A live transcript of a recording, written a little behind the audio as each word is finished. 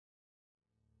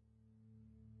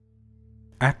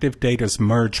ActiveData's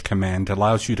merge command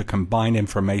allows you to combine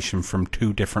information from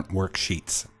two different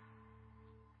worksheets.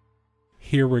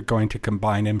 Here we're going to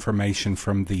combine information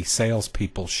from the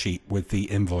salespeople sheet with the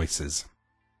invoices.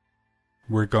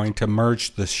 We're going to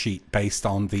merge the sheet based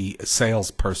on the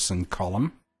salesperson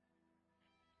column.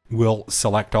 We'll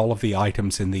select all of the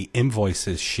items in the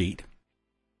invoices sheet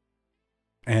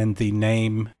and the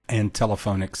name and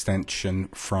telephone extension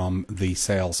from the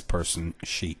salesperson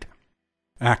sheet.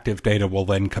 ActiveData will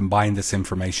then combine this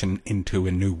information into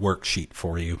a new worksheet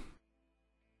for you.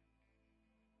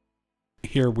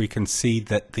 Here we can see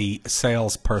that the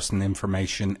salesperson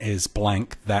information is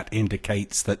blank. That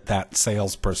indicates that that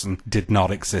salesperson did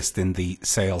not exist in the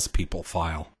salespeople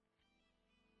file.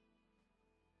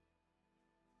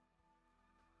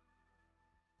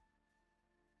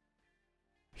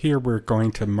 Here we're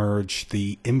going to merge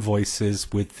the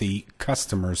invoices with the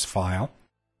customers file.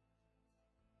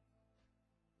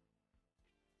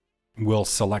 We'll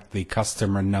select the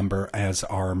customer number as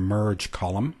our merge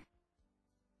column,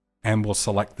 and we'll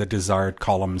select the desired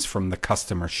columns from the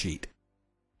customer sheet.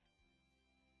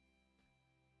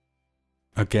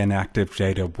 Again,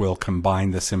 ActiveData will combine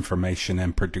this information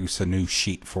and produce a new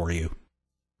sheet for you.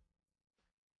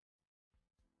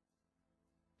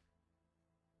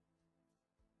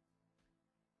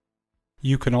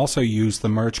 You can also use the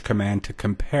merge command to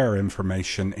compare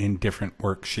information in different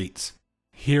worksheets.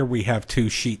 Here we have two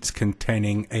sheets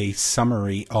containing a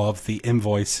summary of the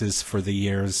invoices for the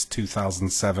years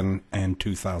 2007 and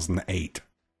 2008.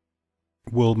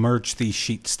 We'll merge these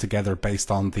sheets together based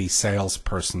on the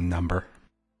salesperson number.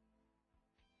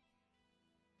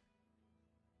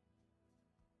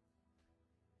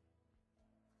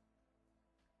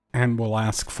 And we'll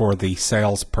ask for the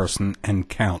salesperson and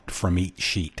count from each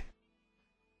sheet.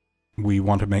 We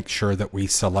want to make sure that we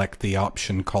select the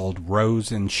option called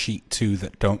rows in sheet 2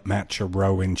 that don't match a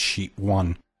row in sheet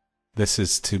 1. This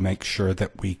is to make sure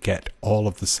that we get all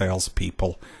of the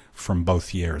salespeople from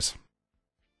both years.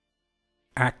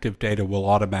 ActiveData will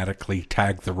automatically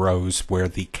tag the rows where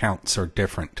the counts are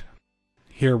different.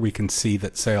 Here we can see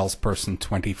that salesperson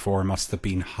 24 must have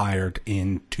been hired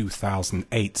in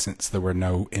 2008 since there were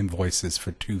no invoices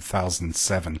for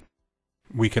 2007.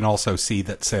 We can also see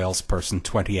that salesperson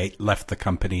 28 left the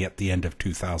company at the end of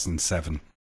 2007.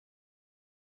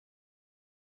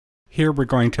 Here we're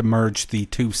going to merge the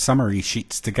two summary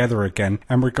sheets together again,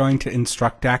 and we're going to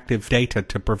instruct ActiveData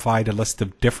to provide a list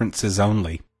of differences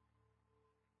only.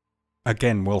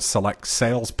 Again, we'll select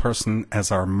salesperson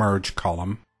as our merge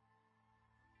column.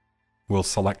 We'll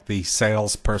select the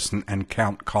salesperson and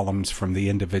count columns from the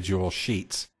individual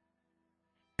sheets.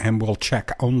 And we'll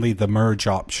check only the merge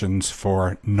options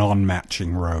for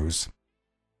non-matching rows.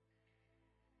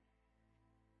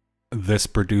 This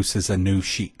produces a new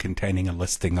sheet containing a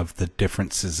listing of the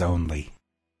differences only.